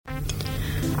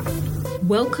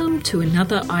Welcome to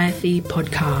another IFE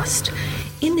podcast.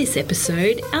 In this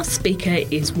episode, our speaker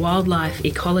is wildlife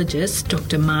ecologist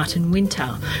Dr. Marten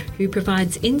Winter, who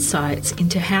provides insights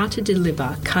into how to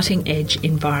deliver cutting-edge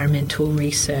environmental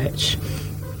research.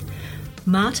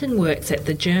 Marten works at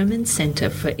the German Centre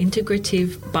for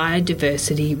Integrative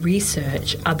Biodiversity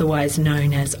Research, otherwise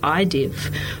known as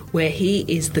iDiv, where he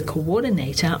is the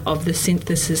coordinator of the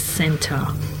Synthesis Centre.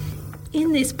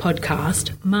 In this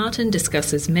podcast, Marten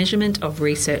discusses measurement of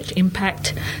research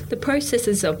impact, the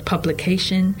processes of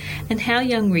publication, and how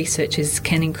young researchers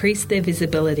can increase their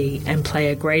visibility and play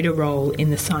a greater role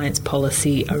in the science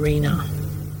policy arena.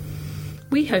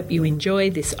 We hope you enjoy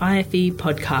this IFE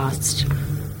podcast.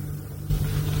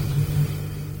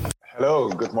 Hello,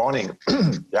 good morning.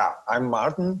 I'm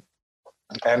Marten,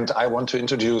 and I want to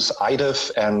introduce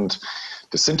iDiv and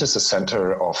the Synthesis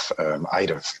Center of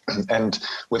iDiv. And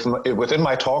within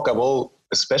my talk, I will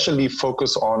especially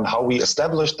focus on how we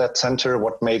established that center,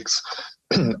 what makes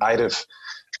iDiv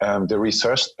the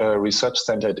research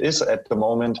center it is at the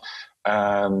moment.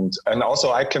 And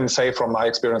also I can say from my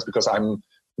experience, because I'm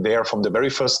there from the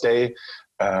very first day,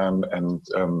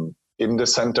 in the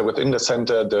center, within the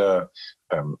center, the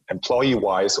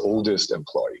employee-wise oldest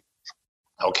employee.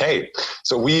 Okay,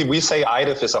 so we say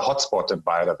iDiv is a hotspot in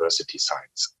biodiversity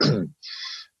science.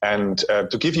 And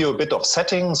to give you a bit of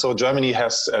setting, so Germany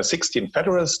has 16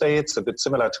 federal states, a bit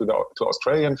similar to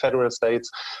Australian federal states,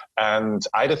 and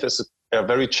iDiv is a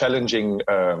very challenging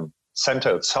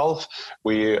center itself.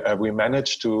 We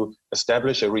managed to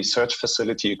establish a research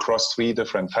facility across 3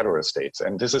 different federal states,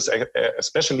 and this is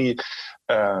especially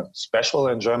special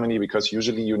in Germany because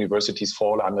usually universities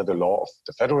fall under the law of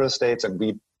the federal states, and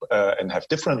we have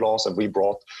different laws, and we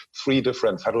brought 3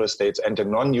 different federal states and a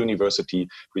non-university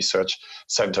research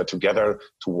center together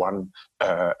to one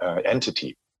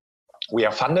entity. We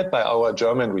are funded by our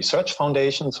German Research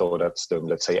Foundation, so that's the,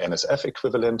 let's say, NSF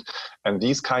equivalent, and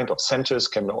these kind of centers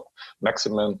can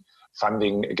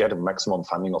get a maximum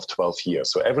funding of 12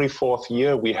 years. So every 4th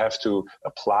year we have to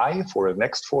apply for the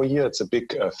next 4 years. It's a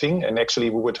big thing, and actually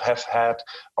we would have had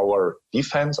our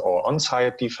defense or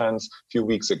on-site defense a few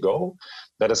weeks ago.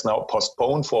 That is now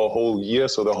postponed for a whole year,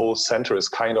 so the whole center is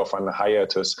kind of on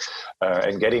hiatus,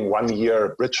 and getting 1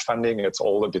 year bridge funding, it's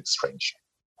all a bit strange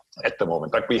at the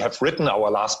moment. But we have written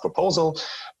our last proposal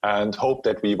and hope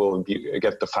that we will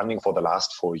get the funding for the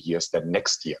last 4 years then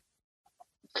next year.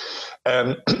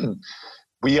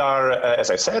 We are, as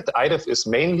I said, iDiv is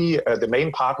mainly, the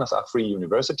main partners are 3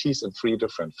 universities in 3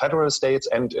 different federal states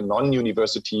and a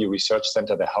non-university research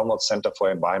center, the Helmholtz Center for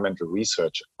Environmental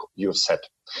Research, USET.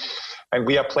 And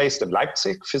we are placed in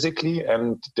Leipzig physically,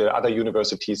 and the other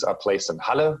universities are placed in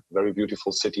Halle, very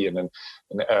beautiful city in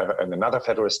another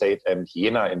federal state, and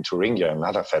Jena in Thuringia,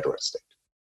 another federal state.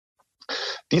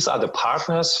 These are the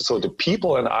partners, so the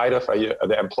people in iDiv are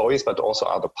the employees, but also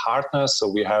are the partners. So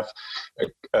we have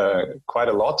quite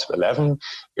a lot, 11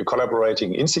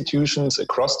 collaborating institutions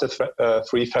across the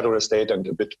 3 federal states and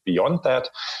a bit beyond that.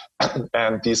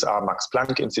 And these are Max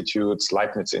Planck Institutes,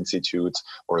 Leibniz Institutes,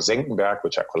 or Senckenberg,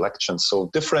 which are collections. So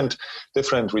different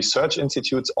research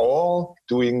institutes, all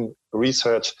doing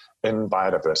research in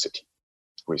biodiversity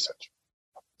research.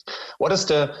 What is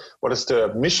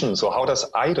the mission? So how does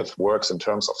iDiv works in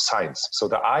terms of science? So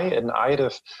the I in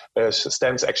iDiv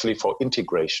stands actually for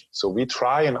integration. So we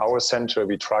try in our center,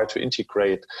 we try to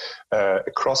integrate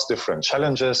across different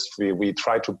challenges. We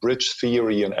try to bridge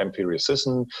theory and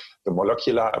empiricism, the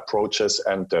molecular approaches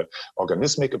and the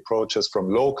organismic approaches from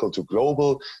local to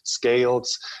global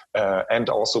scales. And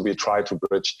also we try to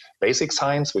bridge basic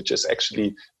science, which is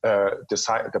actually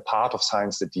the part of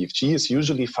science that DFG is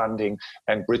usually funding,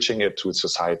 and bridging it to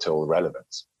societal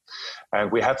relevance.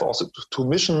 And we have also 2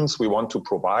 missions we want to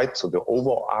provide. So the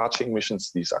overarching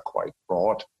missions, these are quite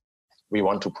broad. We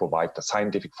want to provide the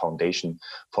scientific foundation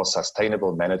for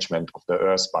sustainable management of the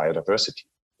Earth's biodiversity.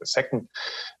 The second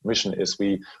mission is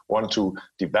we want to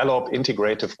develop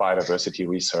integrative biodiversity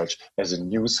research as a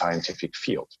new scientific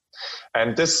field.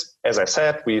 And this, as I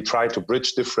said, we try to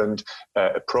bridge different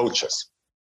approaches.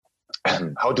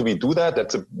 How do we do that?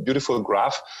 That's a beautiful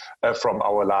graph from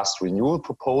our last renewal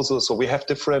proposal. So we have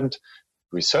different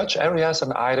research areas in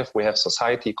iDiv. We have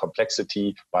society,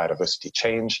 complexity, biodiversity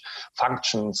change,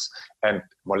 functions, and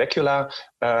molecular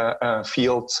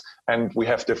fields. And we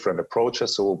have different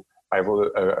approaches. So I will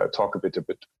talk a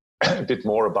bit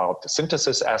more about the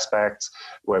synthesis aspects,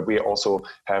 where we also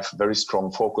have very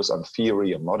strong focus on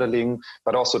theory and modeling,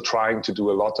 but also trying to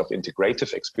do a lot of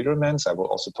integrative experiments. I will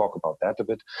also talk about that a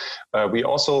bit. We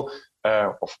also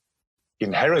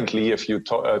inherently, if you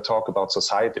talk about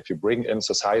society, if you bring in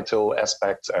societal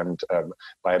aspects and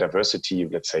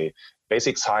biodiversity, let's say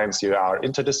basic science, you are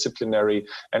interdisciplinary,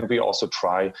 and we also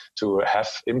try to have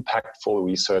impactful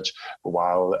research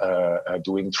while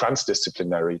doing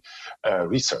transdisciplinary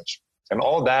research. And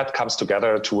all that comes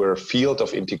together to a field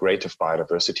of integrative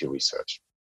biodiversity research.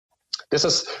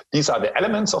 These are the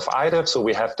elements of iDiv. So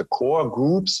we have the core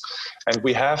groups, and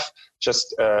we have,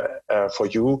 just for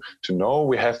you to know,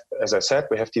 we have, as I said,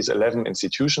 we have these 11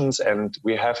 institutions, and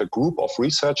we have a group of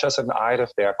researchers in iDiv.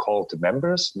 They are called the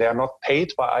members. They are not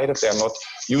paid by iDiv. They are not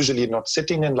usually not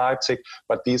sitting in Leipzig,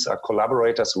 but these are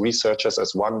collaborators, researchers at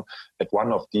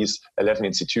one of these 11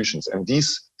 institutions. And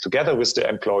these, together with the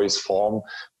employees, form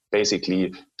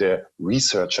basically the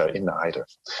researcher in iDiv.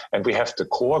 And we have the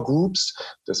core groups.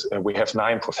 We have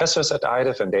 9 professors at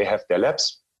iDiv, and they have their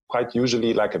labs, quite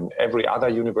usually like in every other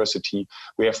university.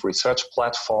 We have research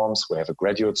platforms, we have a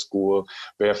graduate school,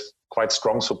 we have quite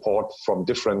strong support from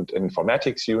different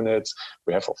informatics units.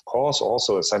 We have, of course,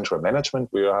 also a central management.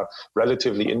 We are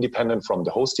relatively independent from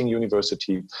the hosting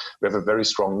university. We have a very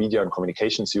strong media and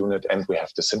communications unit, and we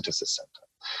have the synthesis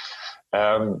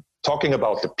center. Talking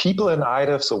about the people in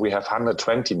iDiv, so we have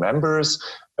 120 members,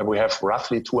 and we have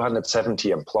roughly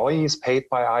 270 employees paid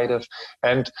by iDiv.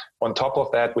 And on top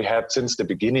of that, we had, since the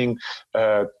beginning,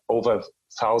 over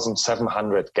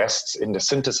 1,700 guests in the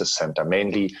synthesis center,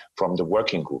 mainly from the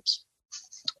working groups.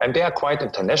 And they are quite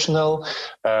international.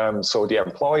 So the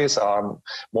employees are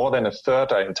more than a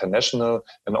third are international,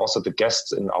 and also the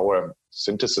guests in our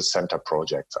synthesis center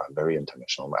projects are very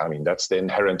international. I mean, that's the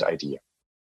inherent idea.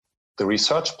 The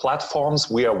research platforms,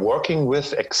 we are working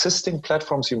with existing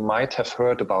platforms. You might have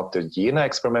heard about the Jena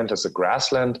experiment as a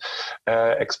grassland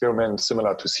experiment,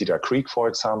 similar to Cedar Creek, for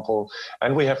example.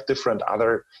 And we have different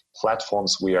other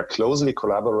platforms we are closely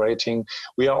collaborating.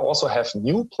 We also have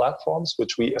new platforms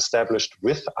which we established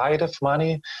with iDiv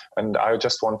money. And I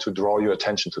just want to draw your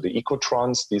attention to the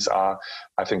ecotrons. These are,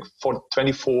 I think,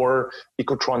 24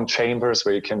 ecotron chambers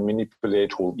where you can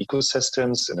manipulate whole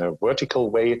ecosystems in a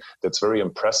vertical way. That's very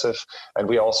impressive. And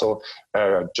we also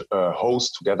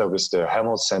host, together with the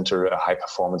Helmholtz Center, a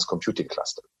high-performance computing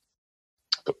cluster.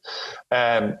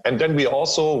 And then we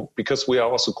also, because we are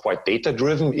also quite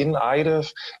data-driven in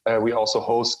iDiv, we also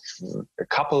host a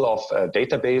couple of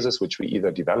databases which we either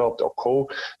developed or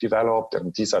co-developed,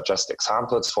 and these are just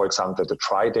examples. For example, the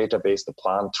TRI database, the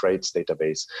plant traits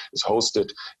database, is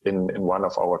hosted in one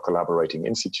of our collaborating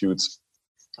institutes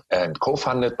and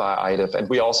co-funded by iDiv. And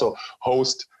we also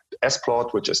host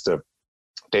sPlot, which is the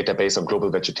database on global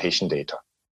vegetation data.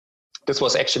 This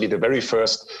was actually the very,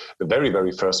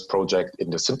 very first project in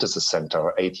the synthesis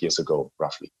center 8 years ago,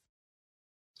 roughly.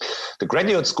 The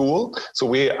graduate school, so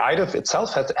iDiv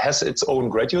itself has its own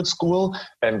graduate school,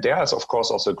 and there is, of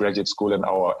course, also a graduate school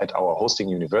at our hosting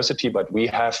university, but we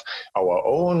have our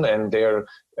own, and there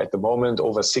at the moment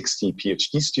over 60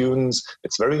 PhD students.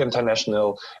 It's very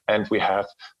international, and we have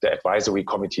the advisory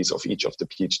committees of each of the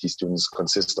PhD students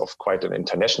consist of quite an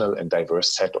international and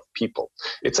diverse set of people.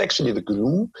 It's actually the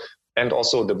glue and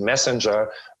also the messenger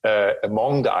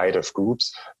among the iDiv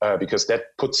groups, because that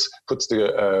puts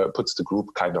the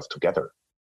group kind of together.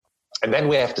 And then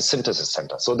we have the synthesis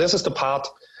center. So this is the part,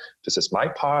 this is my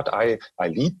part. I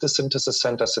lead the synthesis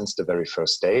center since the very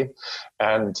first day.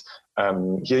 And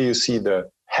here you see the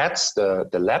heads, the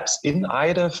labs in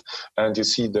iDiv, and you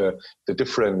see the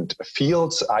different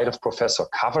fields iDiv professor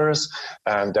covers,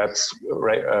 and that's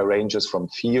ranges from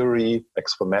theory,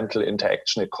 experimental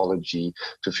interaction ecology,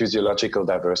 to physiological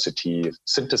diversity,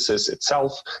 synthesis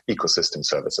itself, ecosystem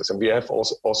services. And we have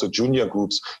also junior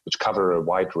groups which cover a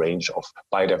wide range of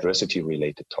biodiversity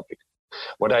related topics.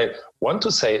 What I want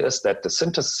to say is that the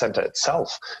Synthesis Center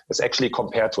itself is actually,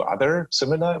 compared to other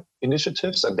similar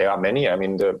initiatives, and there are many. I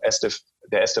mean, the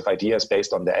sDiv idea is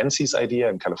based on the NC's idea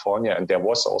in California, and there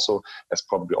was also, as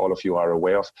probably all of you are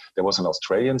aware of, there was an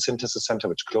Australian Synthesis Center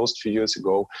which closed a few years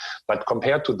ago. But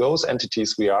compared to those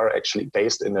entities, we are actually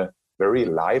based in a very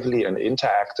lively and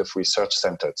interactive research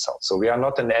center itself. So we are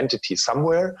not an entity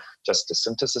somewhere, just the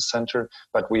Synthesis Center,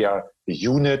 but we are a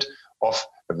unit of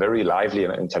a very lively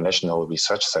and international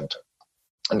research center.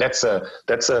 And that's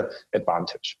a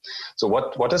advantage. So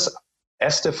what is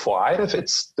sDiv for iDiv?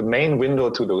 It's the main window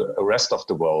to the rest of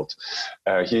the world.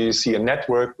 Here you see a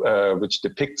network which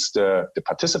depicts the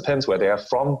participants, where they are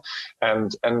from,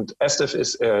 and sDiv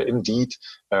is indeed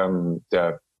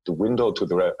the window to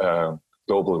the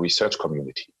global research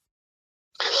community.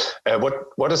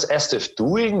 What is sDiv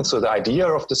doing? So the idea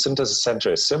of the Synthesis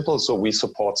Center is simple. So we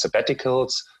support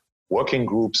sabbaticals, working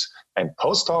groups, and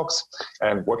postdocs,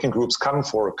 and working groups come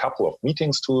for a couple of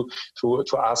meetings to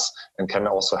us and can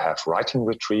also have writing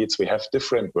retreats. We have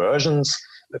different versions,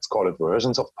 let's call it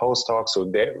versions of postdocs. So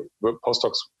they're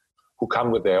postdocs who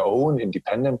come with their own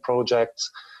independent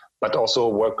projects, but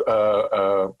also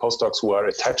postdocs who are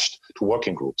attached to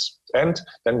working groups. And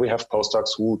then we have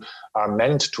postdocs who are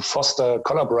meant to foster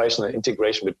collaboration and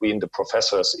integration between the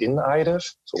professors in iDiv.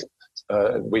 So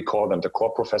we call them the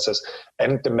core professors,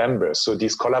 and the members. So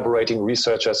these collaborating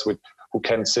researchers who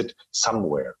can sit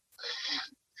somewhere.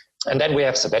 And then we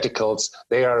have sabbaticals.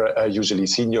 They are usually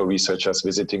senior researchers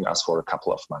visiting us for a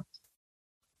couple of months.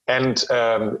 And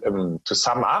to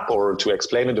sum up or to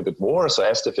explain it a bit more, so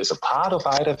sDiv is a part of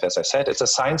iDiv. As I said, it's a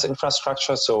science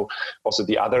infrastructure. So also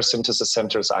the other synthesis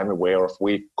centers I'm aware of,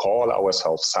 we call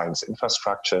ourselves science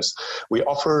infrastructures. We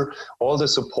offer all the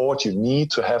support you need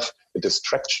to have a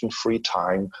distraction-free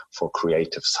time for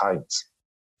creative science.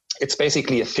 It's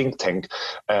basically a think tank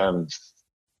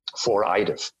for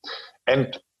iDiv.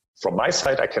 And from my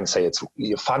side, I can say it's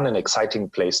a fun and exciting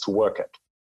place to work at.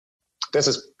 This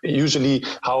is usually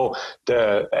how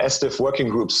the sDiv working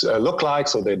groups look like.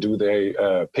 So they do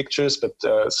their pictures, but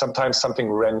sometimes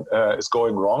something is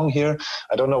going wrong here.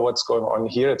 I don't know what's going on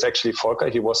here. It's actually Volker.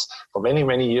 He was for many,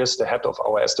 many years the head of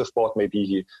our sDiv board. Maybe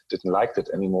he didn't like it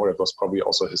anymore. It was probably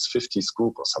also his 50th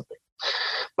group or something.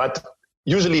 But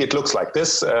usually it looks like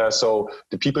this. So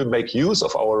the people make use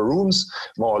of our rooms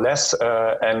more or less,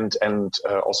 and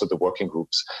also the working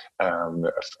groups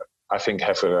I think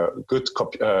have good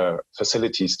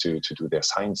facilities to do their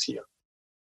science here.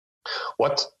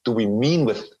 What do we mean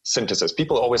with synthesis?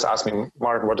 People always ask me,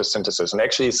 Martin, what is synthesis? And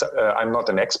actually, I'm not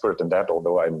an expert in that,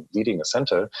 although I'm leading a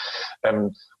center.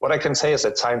 What I can say is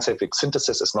that scientific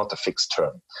synthesis is not a fixed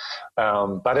term,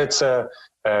 but it's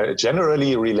it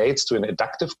generally relates to an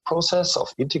inductive process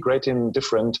of integrating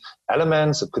different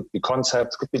elements. It could be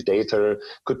concepts, could be data,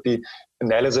 could be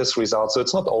analysis results. So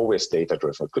it's not always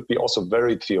data-driven. It could be also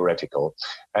very theoretical.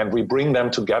 And we bring them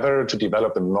together to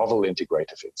develop a novel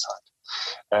integrative insight.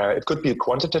 It could be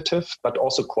quantitative, but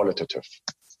also qualitative.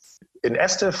 In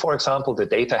sDiv, for example, the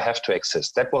data have to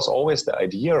exist. That was always the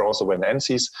idea, also when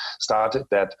NCs started,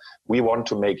 that we want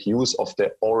to make use of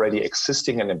the already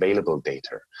existing and available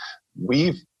data.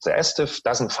 The sDiv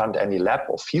doesn't fund any lab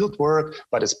or field work,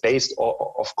 but it's based,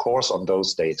 of course, on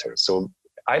those data. So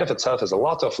iDiv itself is a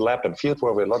lot of lab and field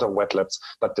work, with a lot of wet labs,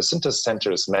 but the synthesis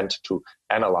center is meant to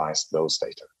analyze those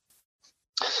data.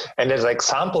 And as an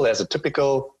example, as a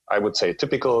typical, I would say,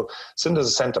 typical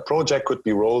synthesis center project could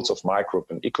be roles of microbe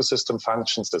and ecosystem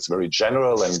functions. That's very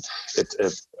general, and it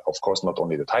of course, not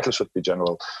only the title should be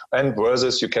general. And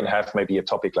versus you can have maybe a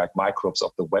topic like microbes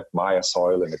of the wet mire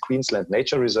soil in the Queensland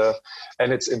Nature Reserve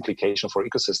and its implication for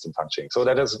ecosystem functioning. So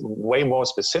that is way more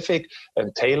specific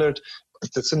and tailored.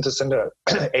 The synthesis center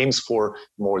aims for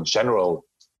more general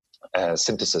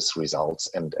synthesis results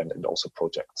and also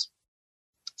projects.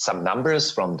 Some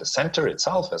numbers from the center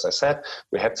itself, as I said,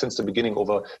 we had since the beginning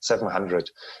over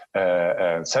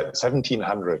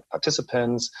 1,700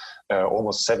 participants,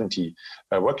 almost 70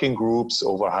 working groups,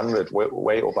 over 100,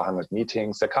 way over 100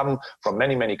 meetings. They come from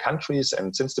many, many countries.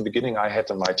 And since the beginning, I had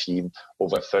on my team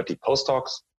over 30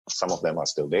 postdocs. Some of them are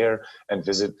still there, and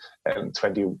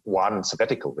 21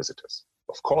 sabbatical visitors.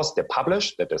 Of course, they're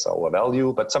published, that is our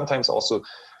value, but sometimes also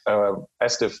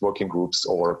sDiv working groups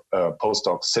or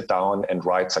postdocs sit down and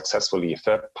write successfully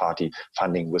third-party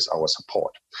funding with our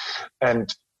support.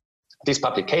 And these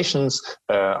publications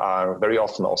are very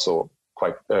often also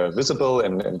quite visible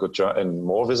in good and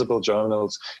more visible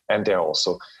journals, and they're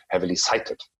also heavily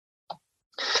cited.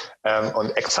 On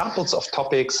examples of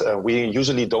topics, we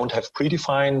usually don't have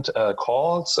predefined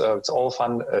calls. It's all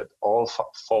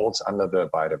falls under the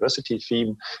biodiversity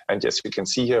theme. And as you can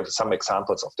see here, some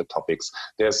examples of the topics,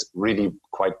 there's really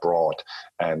quite broad.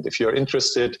 And if you're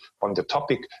interested on the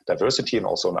topic diversity and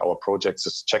also on our projects,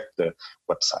 just check the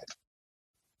website.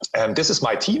 And this is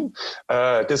my team.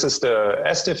 This is the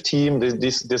sDiv team.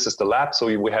 This is the lab. So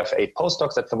we have 8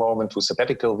 postdocs at the moment, 2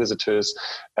 sabbatical visitors,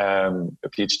 a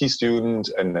PhD student,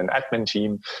 and an admin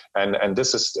team. And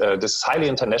this is highly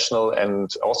international,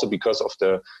 and also because of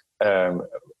the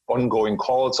ongoing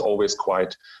calls, always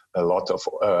quite a lot of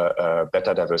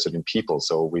better diversity in people.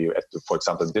 So we, for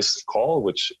example, this call,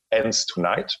 which ends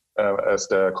tonight as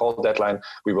the call deadline,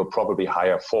 we will probably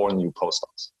hire 4 new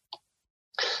postdocs.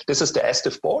 This is the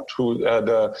sDiv board,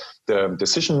 the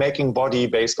decision-making body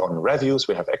based on reviews.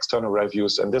 We have external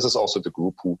reviews, and this is also the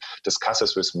group who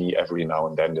discusses with me every now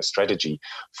and then the strategy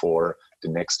for the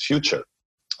next future.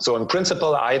 So in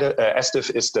principle,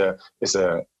 sDiv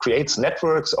creates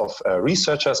networks of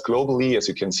researchers globally. As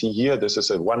you can see here, this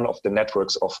is one of the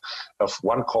networks of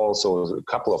one call. So a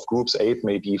couple of groups, 8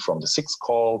 maybe from the 6th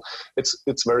call.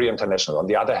 It's very international. On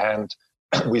the other hand,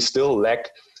 we still lack,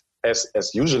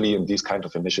 as usually in these kind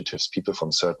of initiatives, people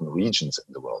from certain regions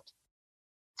in the world.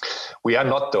 We are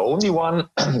not the only one.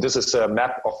 This is a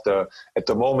map of the, at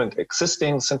the moment,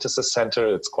 existing synthesis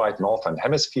center. It's quite Northern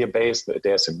Hemisphere based.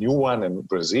 There's a new one in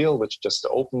Brazil, which just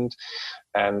opened.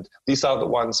 And these are the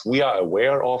ones we are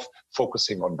aware of,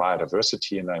 focusing on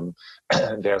biodiversity. And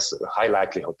there's a high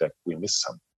likelihood that we miss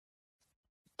some.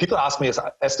 People ask me, is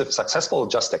sDiv successful or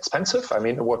just expensive? I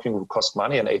mean, a working group costs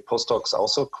money, and 8 postdocs are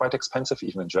also quite expensive,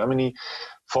 even in Germany.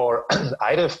 For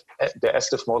iDiv, the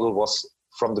sDiv model was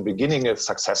from the beginning a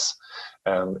success.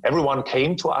 Everyone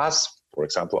came to us, for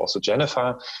example, also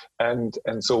Jennifer, and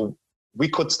so we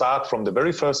could start from the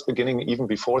very first beginning, even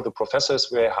before the professors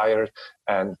were hired,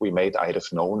 and we made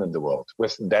iDiv known in the world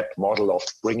with that model of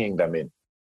bringing them in.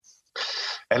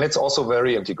 And it's also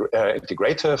very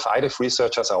integrative. iDiv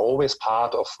researchers are always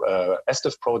part of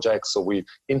sDiv projects, so we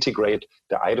integrate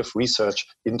the iDiv research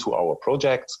into our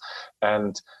projects.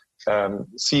 And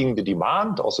seeing the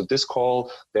demand, also this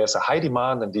call, there's a high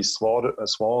demand in these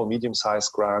small,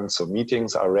 medium-sized grants. So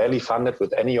meetings are rarely funded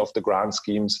with any of the grant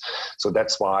schemes. So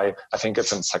that's why I think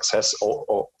it's a success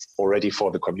already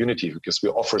for the community, because we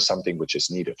offer something which is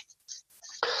needed.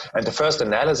 And the first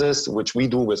analysis, which we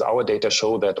do with our data,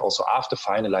 show that also after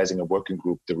finalizing a working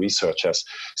group, the researchers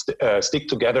stick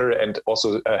together and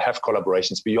also have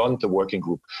collaborations beyond the working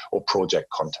group or project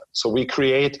content. So we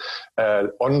create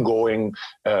ongoing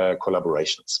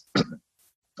collaborations.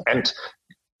 And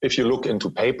if you look into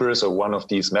papers or one of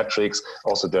these metrics,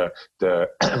 also the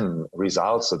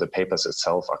results of the papers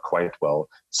itself are quite well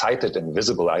cited and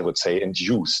visible, I would say, and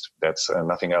used. That's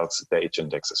nothing else the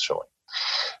H-index is showing.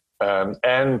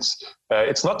 And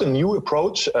it's not a new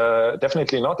approach,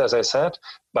 definitely not, as I said,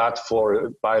 but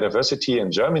for biodiversity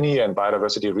in Germany and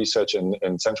biodiversity research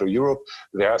in Central Europe,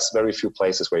 there's very few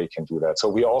places where you can do that. So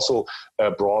we also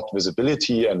brought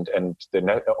visibility to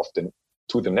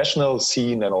the national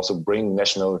scene, and also bring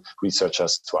national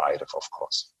researchers to iDiv, of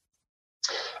course.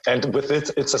 And with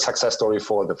it, it's a success story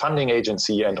for the funding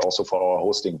agency and also for our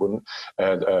hosting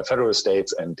federal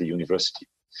states and the university.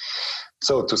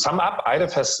 So to sum up,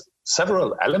 iDiv has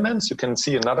several elements. You can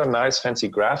see another nice fancy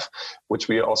graph, which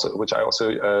I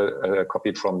also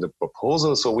copied from the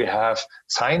proposal. So we have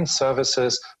science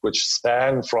services which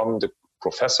span from the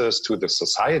professors to the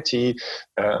society.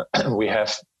 We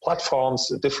have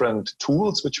platforms, different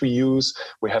tools which we use.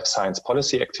 We have science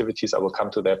policy activities. I will come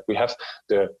to that. We have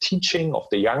the teaching of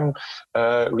the young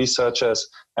researchers,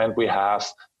 and we have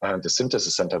the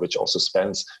synthesis center, which also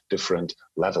spans different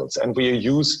levels. And we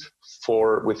use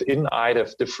within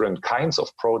iDiv different kinds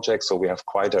of projects. So we have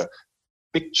quite a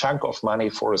big chunk of money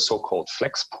for a so-called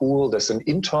flex pool. There's an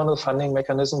internal funding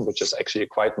mechanism, which is actually a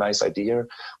quite nice idea,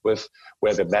 where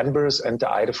the members and the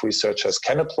iDiv researchers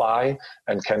can apply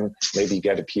and can maybe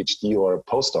get a PhD or a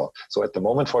postdoc. So at the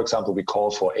moment, for example, we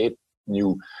call for 8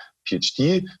 new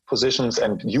PhD positions,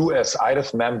 and you as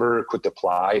iDiv member could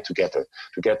apply to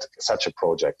get such a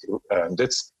project.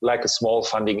 It's like a small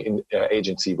funding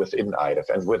agency within iDiv.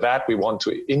 And with that, we want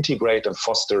to integrate and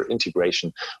foster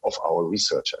integration of our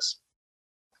researchers.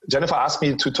 Jennifer asked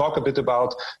me to talk a bit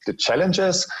about the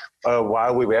challenges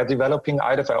while we were developing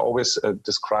iDiv. I always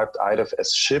described iDiv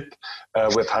as ship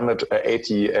with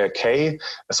 180K,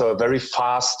 so a very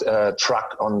fast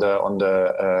truck on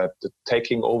the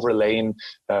taking over lane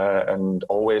and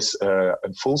always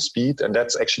in full speed. And that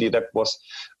was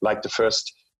like the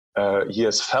first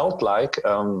years felt like.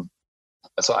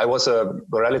 So I was a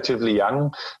relatively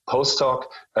young postdoc,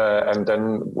 and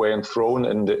then were thrown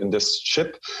in this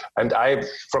ship. And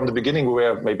from the beginning, we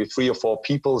were maybe 3 or 4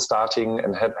 people starting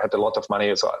and had a lot of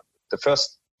money. So the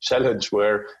first challenge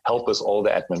were help us all the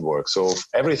admin work. So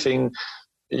everything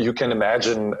you can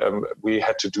imagine we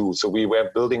had to do. So we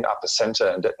were building up a center,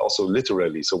 and that also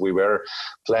literally. So we were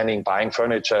planning, buying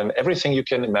furniture, and everything you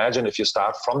can imagine if you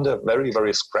start from the very,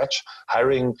 very scratch,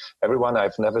 hiring everyone.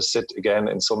 I've never sit again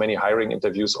in so many hiring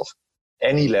interviews of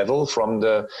any level,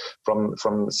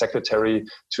 from secretary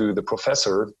to the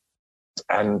professor.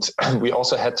 And we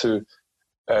also had to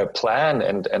plan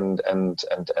and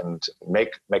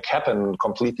make happen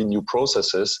completely new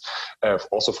processes.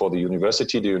 Also for the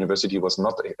university was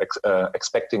not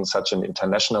expecting such an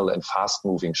international and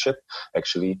fast-moving ship,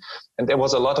 actually, and there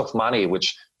was a lot of money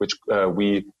which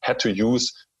we had to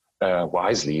use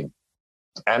wisely.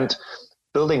 And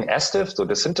building sDiv, so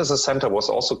the synthesis center, was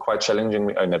also quite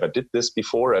challenging. I never did this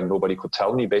before, and nobody could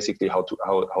tell me basically how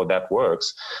that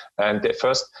works. And the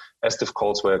first sDiv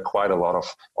calls were quite a lot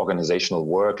of organizational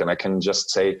work, and I can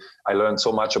just say I learned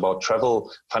so much about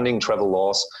funding travel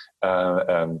laws.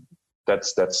 It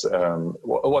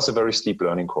was a very steep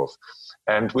learning curve,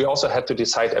 and we also had to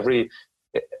decide every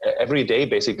day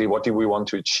basically what do we want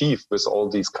to achieve with all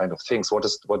these kind of things. What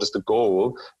is the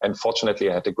goal? And fortunately,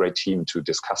 I had a great team to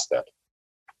discuss that.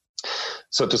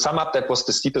 So to sum up, that was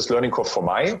the steepest learning curve for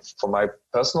my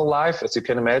personal life. As you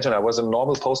can imagine, I was a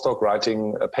normal postdoc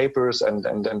writing papers and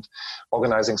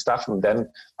organizing stuff. And then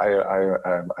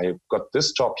I got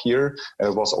this job here. And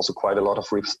it was also quite a lot of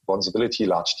responsibility,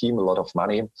 large team, a lot of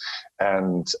money.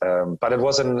 And but it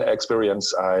was an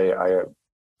experience I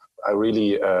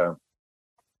really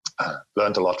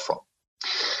learned a lot from.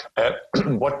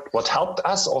 What helped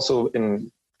us also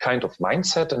in kind of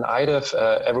mindset in iDiv,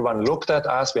 everyone looked at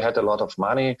us, we had a lot of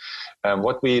money.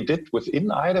 What we did within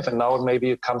iDiv, and now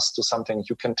maybe it comes to something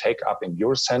you can take up in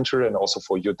your center and also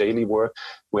for your daily work,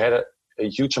 we had a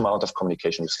huge amount of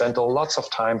communication. We spent lots of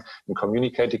time in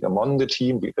communicating among the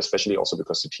team, especially also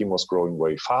because the team was growing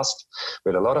very fast.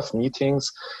 We had a lot of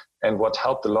meetings, and what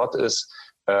helped a lot is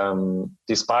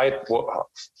despite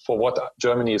for what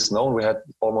Germany is known, we had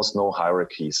almost no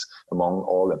hierarchies among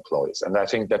all employees. And I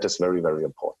think that is very, very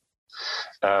important.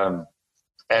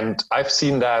 And I've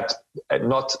seen that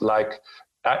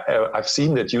I've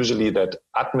seen that usually that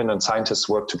admin and scientists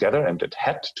work together, and it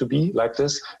had to be like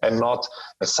this, and not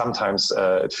sometimes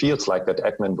it feels like that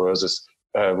admin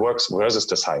works versus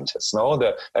the scientists. No,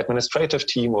 the administrative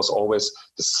team was always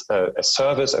a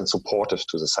service and supportive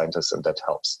to the scientists, and that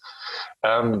helps.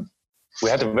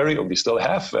 We still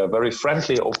have a very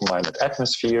friendly, open-minded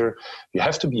atmosphere. You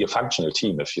have to be a functional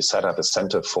team if you set up a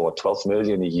center for 12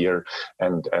 million a year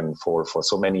and for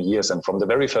so many years. And from the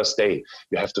very first day,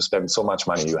 you have to spend so much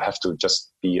money. You have to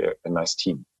just be a nice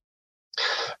team.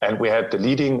 And we had the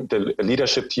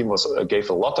leadership team gave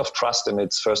a lot of trust in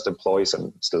its first employees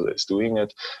and still is doing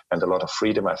it, and a lot of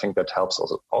freedom. I think that helps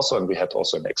also. And we had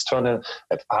also an external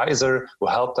advisor who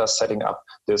helped us setting up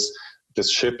this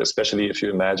ship, especially if you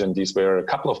imagine these were a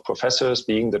couple of professors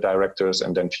being the directors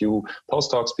and then few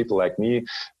postdocs, people like me.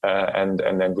 And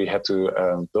then we had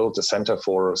to build the center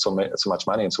for so much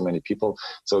money and so many people.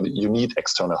 So you need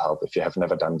external help if you have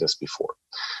never done this before.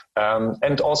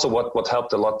 And also what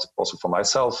helped a lot also for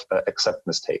myself, accept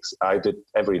mistakes. I did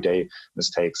every day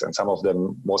mistakes, and some of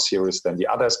them more serious than the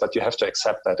others, but you have to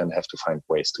accept that and have to find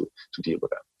ways to deal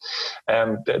with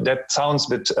them. That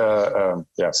sounds a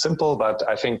bit simple, but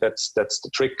I think that's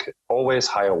the trick. Always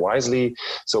hire wisely.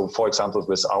 So for example,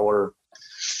 with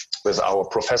our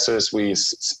professors, we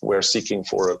were seeking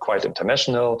for a quite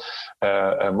international,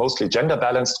 mostly gender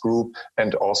balanced group.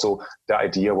 And also the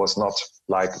idea was not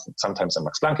like sometimes the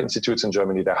Max Planck Institutes in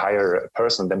Germany, they hire a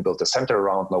person, then build a center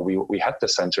around. No, we had the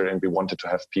center, and we wanted to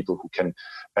have people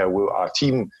who are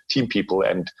team people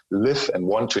and live and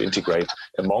want to integrate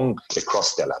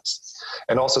across their labs.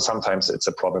 And also sometimes it's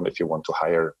a problem if you want to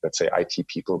hire, let's say, IT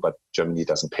people, but Germany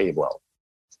doesn't pay well.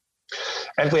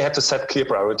 And we had to set clear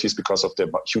priorities because of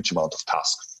the huge amount of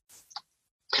tasks.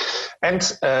 And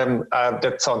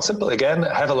that sounds simple again,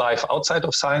 have a life outside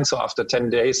of science. So after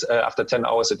 10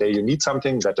 hours a day, you need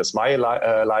something. That is my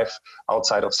life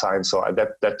outside of science. So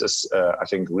that is, I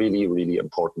think, really, really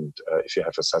important if you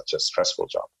have such a stressful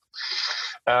job.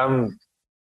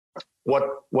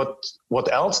 What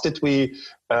else did we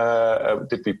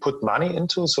put money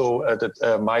into? So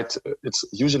it's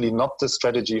usually not the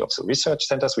strategy of the research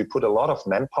centers. We put a lot of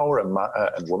manpower and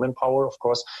women power, of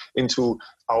course, into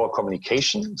our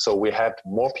communication. So we had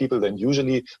more people than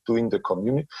usually doing the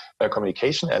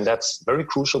communication, and that's very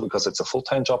crucial because it's a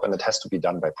full-time job and it has to be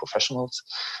done by professionals.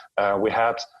 We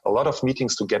had a lot of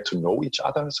meetings to get to know each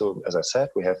other. So as I said,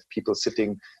 we have people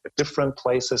sitting at different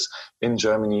places in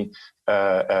Germany,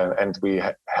 and we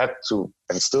had to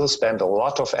and still spend a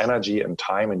lot of energy and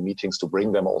time in meetings to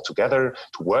bring them all together,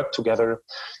 to work together,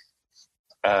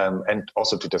 and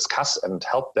also to discuss and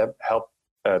help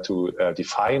to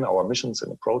define our missions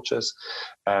and approaches.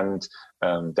 And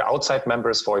the outside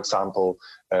members, for example,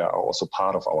 are also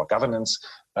part of our governance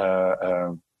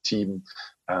team.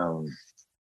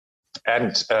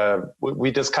 And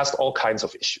we discussed all kinds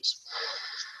of issues.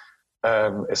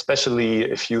 Especially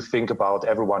if you think about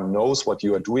everyone knows what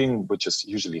you are doing, which is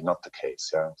usually not the case.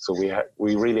 Yeah, so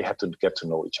we really had to get to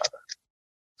know each other.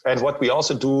 And what we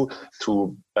also do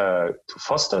to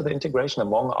foster the integration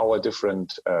among our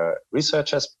different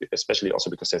researchers, especially also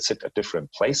because they sit at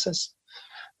different places.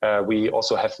 we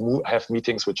also have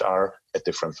meetings which are at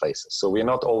different places. So we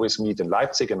not always meet in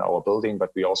Leipzig in our building, but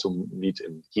we also meet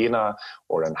in Jena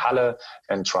or in Halle,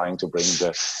 and trying to bring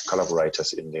the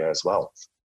collaborators in there as well.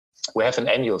 We have an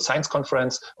annual science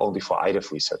conference only for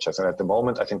iDiv researchers. And at the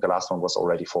moment, I think the last one was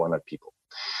already 400 people.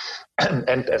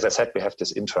 And as I said, we have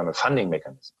this internal funding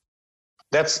mechanism.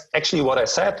 That's actually what I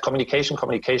said: communication,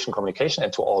 communication, communication,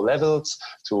 and to all levels,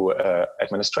 to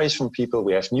administration people.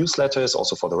 We have newsletters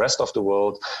also for the rest of the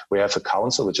world. We have a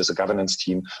council, which is a governance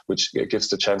team, which gives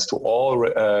the chance to all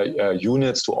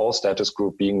units, to all status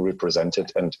group being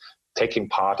represented and taking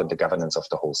part in the governance of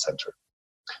the whole center.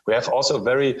 We have also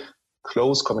very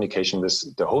close communication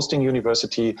with the hosting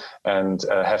university and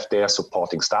have their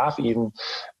supporting staff even.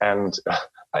 And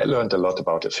I learned a lot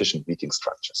about efficient meeting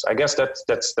structures. I guess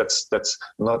that's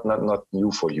not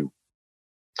new for you.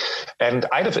 And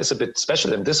iDiv is a bit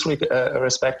special in this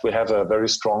respect. We have a very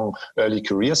strong early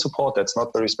career support. That's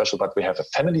not very special, but we have a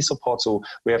family support. So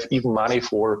we have even money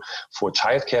for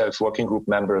childcare. If working group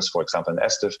members, for example, in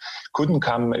sDiv, couldn't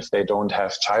come if they don't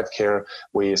have childcare,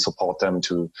 we support them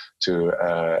to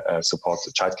support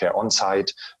the childcare on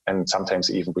site. And sometimes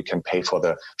even we can pay for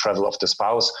the travel of the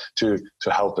spouse to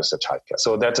help with the childcare.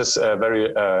 So that is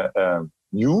very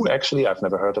new, actually. I've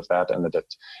never heard of that, and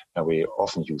that we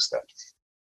often use that.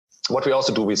 What we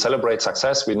also do, we celebrate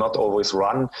success. We not always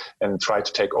run and try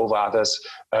to take over others,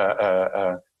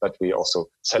 but we also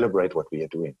celebrate what we are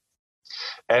doing.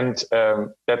 And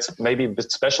that's maybe a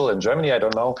bit special in Germany. I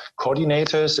don't know.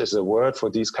 Coordinators is a word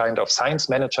for these kind of science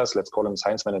managers. Let's call them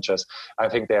science managers. I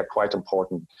think they are quite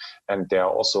important, and they are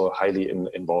also highly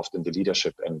involved in the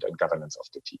leadership and governance of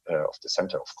the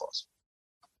center, of course.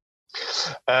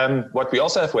 What we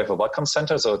also have, we have a welcome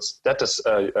center, so that is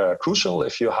crucial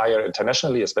if you hire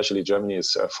internationally. Especially Germany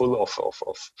is full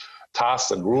of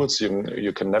tasks and rules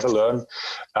you can never learn.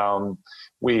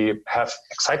 We have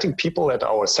exciting people at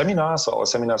our seminars. So our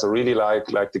seminars are really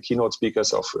like the keynote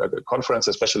speakers of the conference,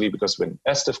 especially because when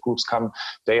sDiv groups come,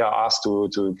 they are asked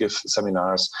to give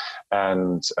seminars.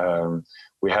 And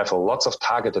we have lots of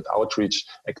targeted outreach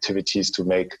activities to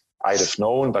make iDiv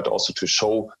known, but also to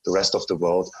show the rest of the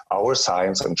world our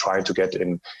science and try to get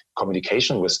in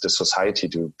communication with the society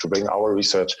to bring our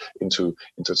research into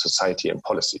society and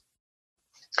policy.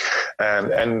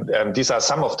 And these are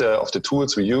some of the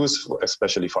tools we use,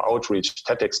 especially for outreach,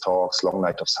 TEDx talks, long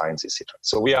night of science, etc.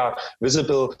 So we are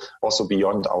visible also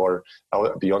beyond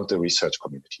beyond the research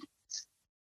community.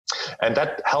 And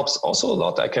that helps also a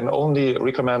lot. I can only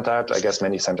recommend that. I guess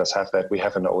many centers have that. We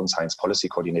have an own science policy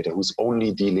coordinator who's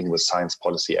only dealing with science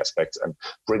policy aspects and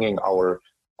bringing our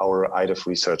iDiv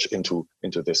research into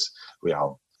this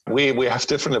realm. We have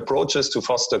different approaches to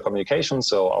foster communication.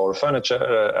 So our furniture,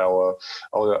 our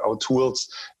tools,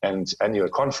 and annual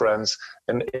conference.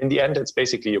 And in the end, it's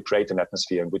basically you create an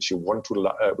atmosphere in which you want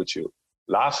to, which you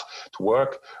love to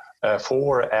work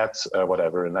for, at,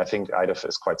 whatever. And I think iDiv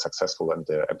is quite successful, and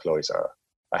the employees are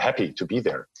happy to be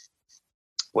there.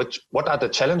 What are the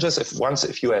challenges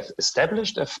if you have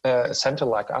established a center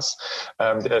like us?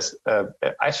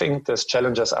 I think those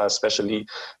challenges are especially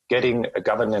getting a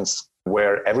governance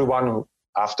where everyone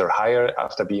after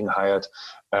being hired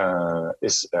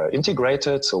is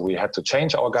integrated. So we had to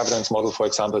change our governance model, for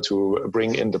example, to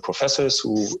bring in the professors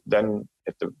who then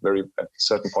at a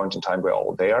certain point in time were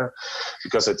all there,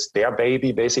 because it's their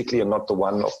baby basically, and not the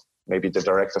one of maybe the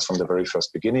directors from the very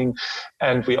first beginning.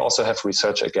 And we also have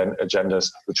research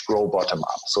agendas which grow bottom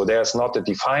up. So there's not a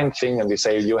defined thing and we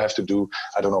say you have to do,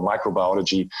 I don't know,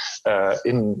 microbiology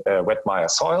in wet mire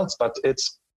soils, but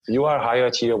it's, you are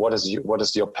hired here. What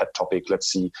is your pet topic?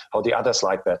 Let's see how the others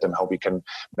like that and how we can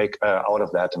make out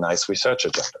of that a nice research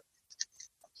agenda.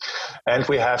 And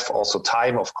we have also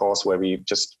time, of course, where we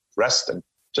just rest and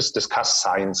just discuss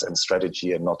science and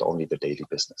strategy and not only the daily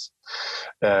business.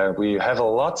 We have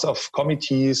lots of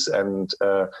committees and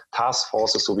task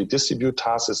forces, so we distribute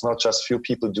tasks. It's not just few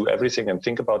people do everything and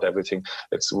think about everything.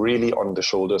 It's really on the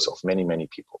shoulders of many, many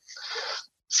people.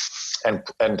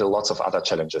 And lots of other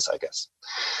challenges, I guess.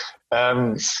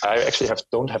 I actually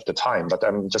don't have the time, but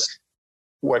I'm just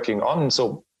working on.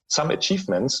 So some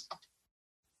achievements.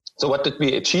 So what did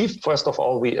we achieve? First of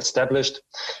all, we established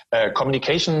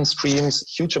communication streams,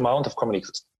 huge amount of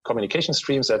communication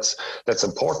streams. That's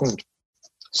important.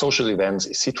 Social events,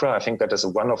 etc. I think that is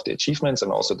one of the achievements,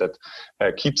 and also that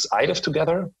keeps iDiv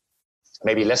together.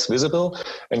 Maybe less visible.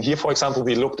 And here, for example,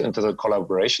 we looked into the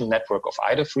collaboration network of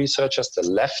iDiv researchers,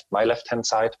 my left-hand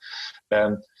side.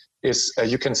 is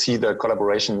you can see the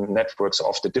collaboration networks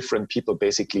of the different people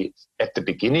basically at the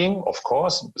beginning, of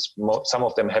course. Some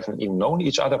of them haven't even known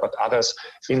each other, but others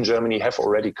in Germany have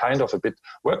already kind of a bit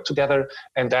worked together.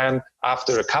 And then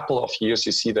after a couple of years,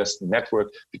 you see this network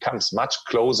becomes much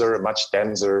closer, much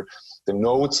denser. The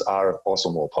nodes are also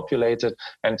more populated,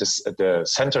 and the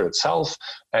center itself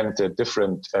and the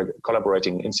different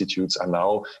collaborating institutes are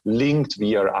now linked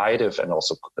via iDiv and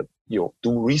also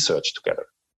do research together.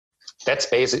 That's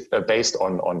based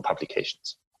on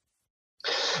publications.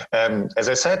 As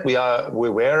I said, we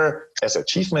were, as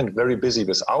achievement, very busy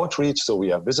with outreach, so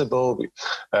we are visible.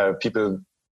 People.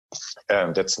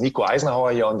 That's Nico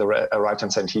Eisenhower here on the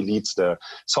right-hand side. He leads the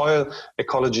soil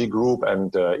ecology group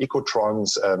and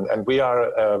ecotrons, and we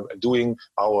are doing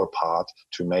our part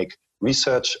to make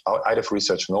research, our iDiv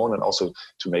research known, and also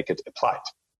to make it applied.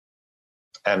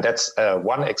 And that's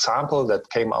one example that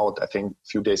came out, I think, a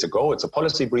few days ago. It's a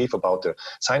policy brief about the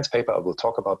science paper. I will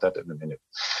talk about that in a minute.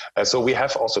 So we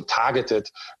have also targeted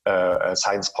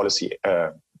science policy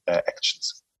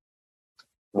actions.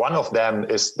 One of them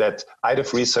is that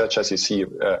iDiv researchers, you see,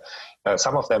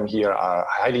 some of them here are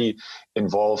highly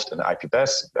involved in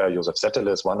IPBES. Josef Zettel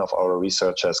is one of our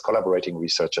researchers, collaborating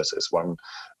researchers is one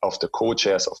of the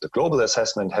co-chairs of the global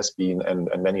assessment, has been, and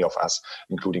many of us,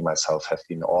 including myself, have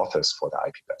been authors for the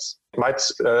IPBES. It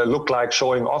might look like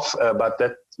showing off, but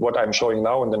that what I'm showing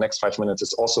now in the next 5 minutes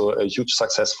is also a huge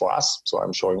success for us. So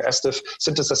I'm showing sDiv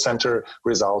Synthesis Center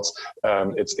results.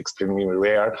 It's extremely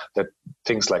rare that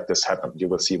things like this happen. You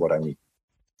will see what I mean.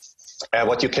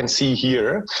 What you can see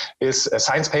here is a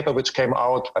science paper which came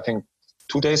out, I think,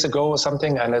 2 days ago or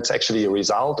something, and it's actually a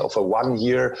result of a 1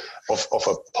 year of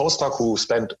a postdoc who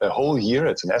spent a whole year.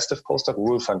 It's an sDiv postdoc,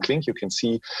 Roel van Klink. You can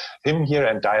see him here,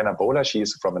 and Diana Bowler,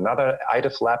 she's from another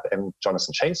iDiv lab, and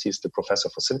Jonathan Chase, he's the professor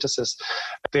for synthesis.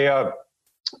 They are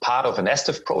part of an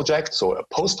sDiv project, so a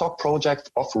postdoc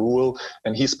project of Roel,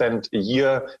 and he spent a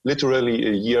year, literally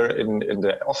a year in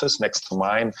the office next to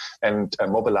mine, and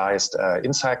mobilized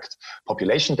insect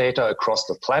population data across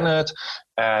the planet,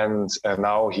 and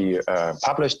now he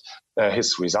published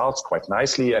his results quite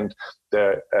nicely, and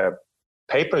the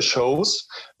paper shows,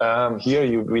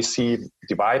 here we see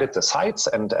divided the sites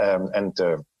and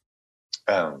the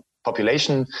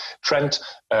population trend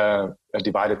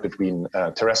divided between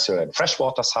terrestrial and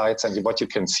freshwater sites. And what you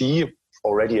can see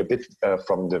already a bit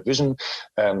from the vision,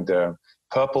 and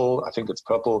purple, I think it's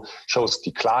purple, shows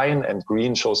decline, and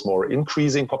green shows more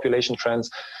increasing population trends.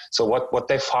 So what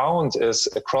they found is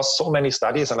across so many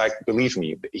studies, and believe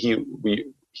me,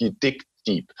 he digged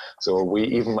deep. So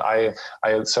I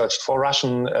searched for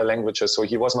Russian languages. So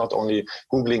he was not only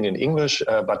Googling in English,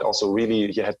 but also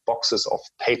really he had boxes of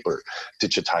paper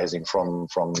digitizing from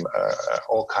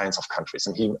all kinds of countries.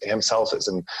 And he himself is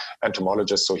an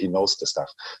entomologist, so he knows the stuff.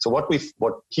 So what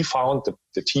he found,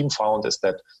 the team found, is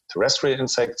that terrestrial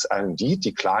insects are indeed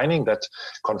declining. That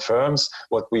confirms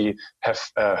what we have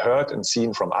heard and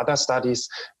seen from other studies.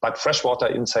 But freshwater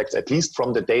insects, at least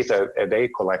from the data they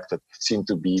collected, seem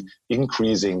to be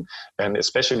increasing, and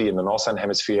especially in the Northern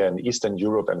Hemisphere and Eastern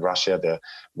Europe and Russia, the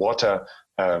water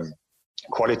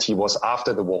quality was,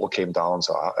 after the wall came down,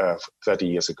 so 30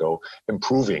 years ago,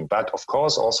 improving. But of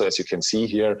course, also, as you can see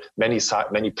here, many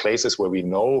places where we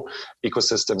know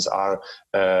ecosystems are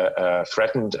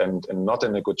threatened and not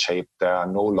in a good shape, there are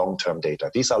no long-term data.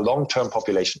 These are long-term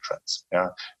population trends,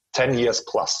 10 years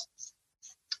plus.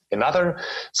 Another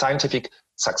scientific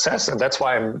success, and that's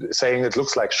why I'm saying it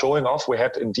looks like showing off. We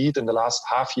had indeed in the last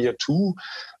half year 2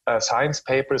 science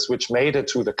papers which made it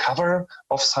to the cover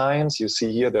of Science. You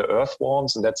see here the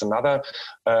earthworms, and that's another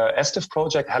sDiv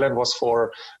project. Helen was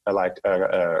for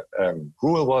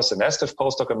Roel was an sDiv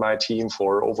postdoc in my team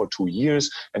for over 2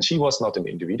 years, and she was not an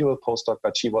individual postdoc,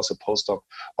 but she was a postdoc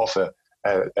of a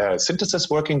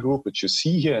synthesis working group, which you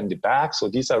see here in the back. So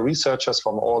these are researchers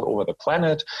from all over the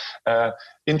planet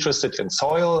interested in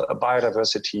soil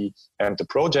biodiversity, and the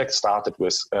project started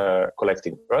with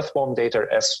collecting earthworm data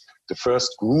as the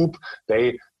first group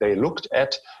they looked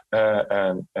at,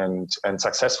 and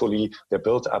successfully they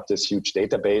built up this huge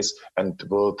database and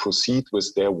will proceed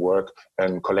with their work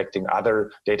and collecting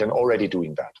other data, and already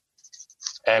doing that.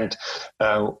 And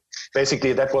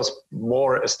basically that was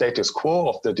more a status quo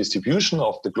of the distribution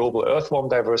of the global earthworm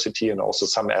diversity, and also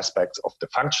some aspects of the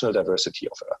functional diversity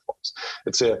of earthworms.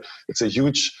 It's a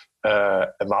huge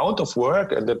amount of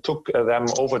work, and it took them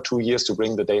over 2 years to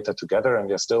bring the data together, and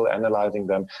they're still analyzing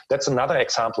them. That's another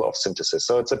example of synthesis.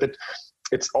 So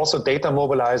it's also data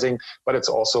mobilizing, but it's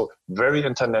also very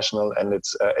international, and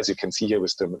it's as you can see here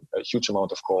with the huge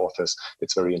amount of co-authors,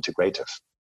 it's very integrative.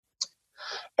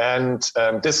 And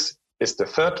this is the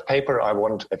third paper I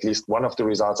want, at least one of the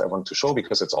results I want to show,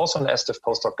 because it's also an sDiv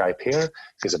postdoc. Guy Peer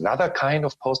is another kind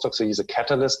of postdoc, so he's a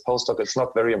catalyst postdoc. It's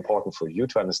not very important for you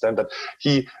to understand that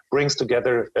he brings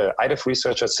together iDiv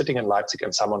researchers sitting in Leipzig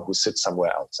and someone who sits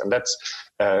somewhere else. And that's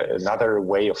another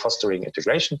way of fostering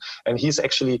integration. And he's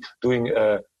actually doing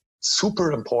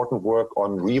super important work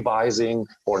on revising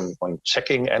or on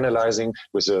checking, analyzing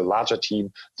with a larger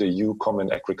team the EU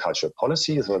Common Agriculture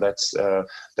Policy. So that's the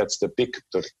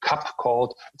CAP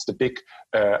called. It's the big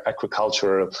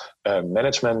agricultural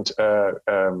management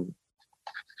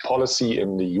policy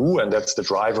in the EU, and that's the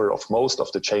driver of most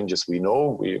of the changes we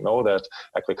know. We know that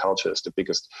agriculture is the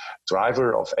biggest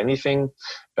driver of anything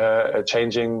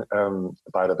changing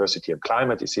biodiversity and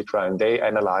climate, etc. And they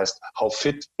analyzed how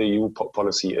fit the EU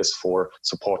policy is for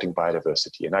supporting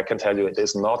biodiversity. And I can tell you it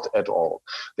is not at all.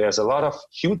 There's a lot of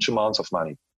huge amounts of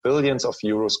money, billions of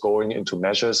euros going into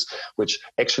measures which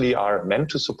actually are meant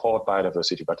to support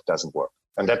biodiversity, but it doesn't work.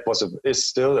 And that is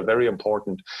still a very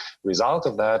important result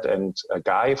of that. And a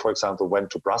guy, for example, went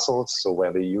to Brussels, so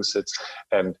where the EU sits,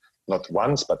 and not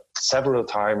once, but several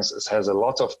times, has a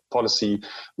lot of policy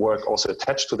work also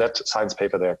attached to that science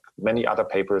paper. There are many other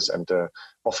papers and the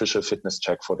official fitness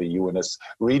check for the EU. And it's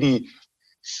really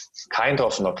kind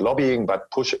of not lobbying,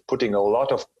 but putting a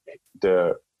lot of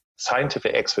the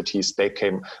scientific expertise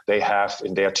they have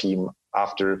in their team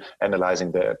after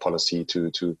analyzing the policy to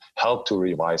help to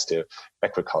revise the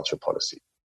agriculture policy.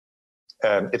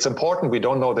 It's important. We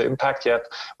don't know the impact yet.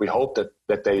 We hope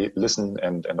that they listen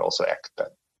and also act then.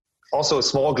 Also, a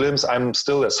small glimpse, I'm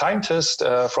still a scientist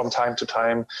from time to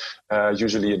time,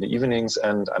 usually in the evenings,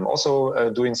 and I'm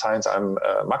also doing science. I'm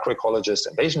a macroecologist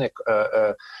and Bayesian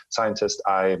scientist.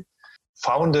 I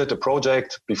founded a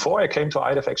project before I came to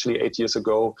iDiv, actually 8 years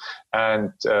ago,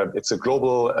 and it's a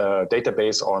global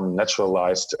database on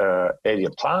naturalized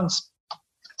alien plants.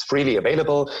 It's freely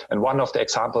available, and one of the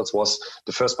examples was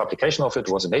the first publication of it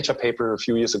was a Nature paper a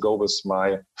few years ago with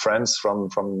my friends from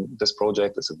this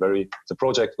project. It's a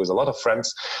project with a lot of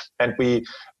friends, and we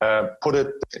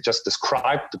just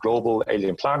described the global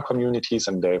alien plant communities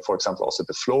and, for example, also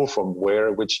the flow from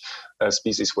which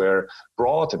species were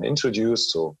brought and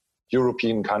introduced. So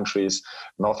European countries,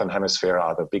 Northern Hemisphere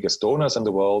are the biggest donors in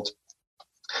the world.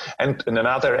 And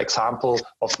another example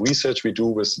of research we do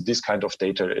with this kind of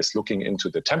data is looking into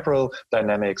the temporal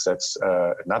dynamics. That's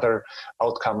another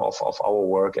outcome of our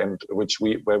work, and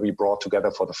where we brought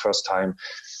together for the first time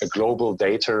a global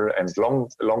data and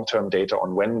long-term data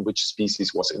on which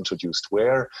species was introduced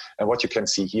where. And what you can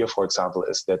see here, for example,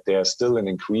 is that there's still an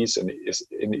increase in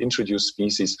introduced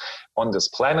species on this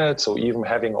planet. So even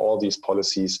having all these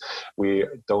policies, we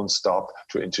don't stop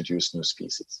to introduce new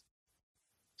species.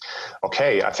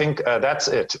 Okay, I think that's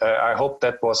it. I hope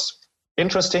that was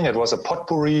interesting. It was a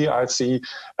potpourri, I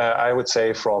would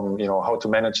say, from how to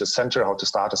manage a center, how to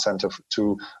start a center,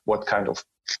 to what kind of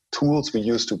tools we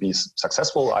use to be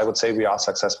successful. I would say we are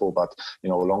successful, but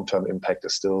long-term impact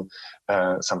is still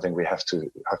something we have to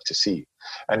see.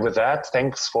 And with that,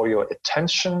 thanks for your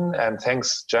attention, and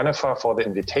thanks, Jennifer, for the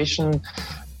invitation.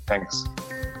 Thanks.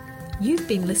 You've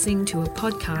been listening to a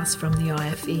podcast from the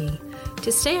IFE.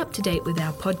 To stay up to date with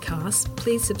our podcast,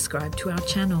 please subscribe to our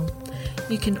channel.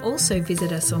 You can also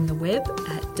visit us on the web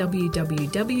at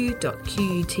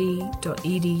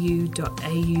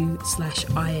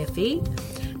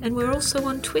www.qut.edu.au/IFE, and we're also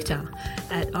on Twitter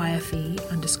at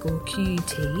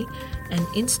IFE_QUT and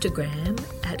Instagram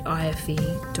at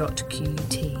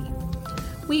IFE.QUT.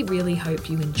 We really hope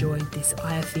you enjoyed this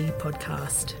IFE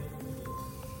podcast.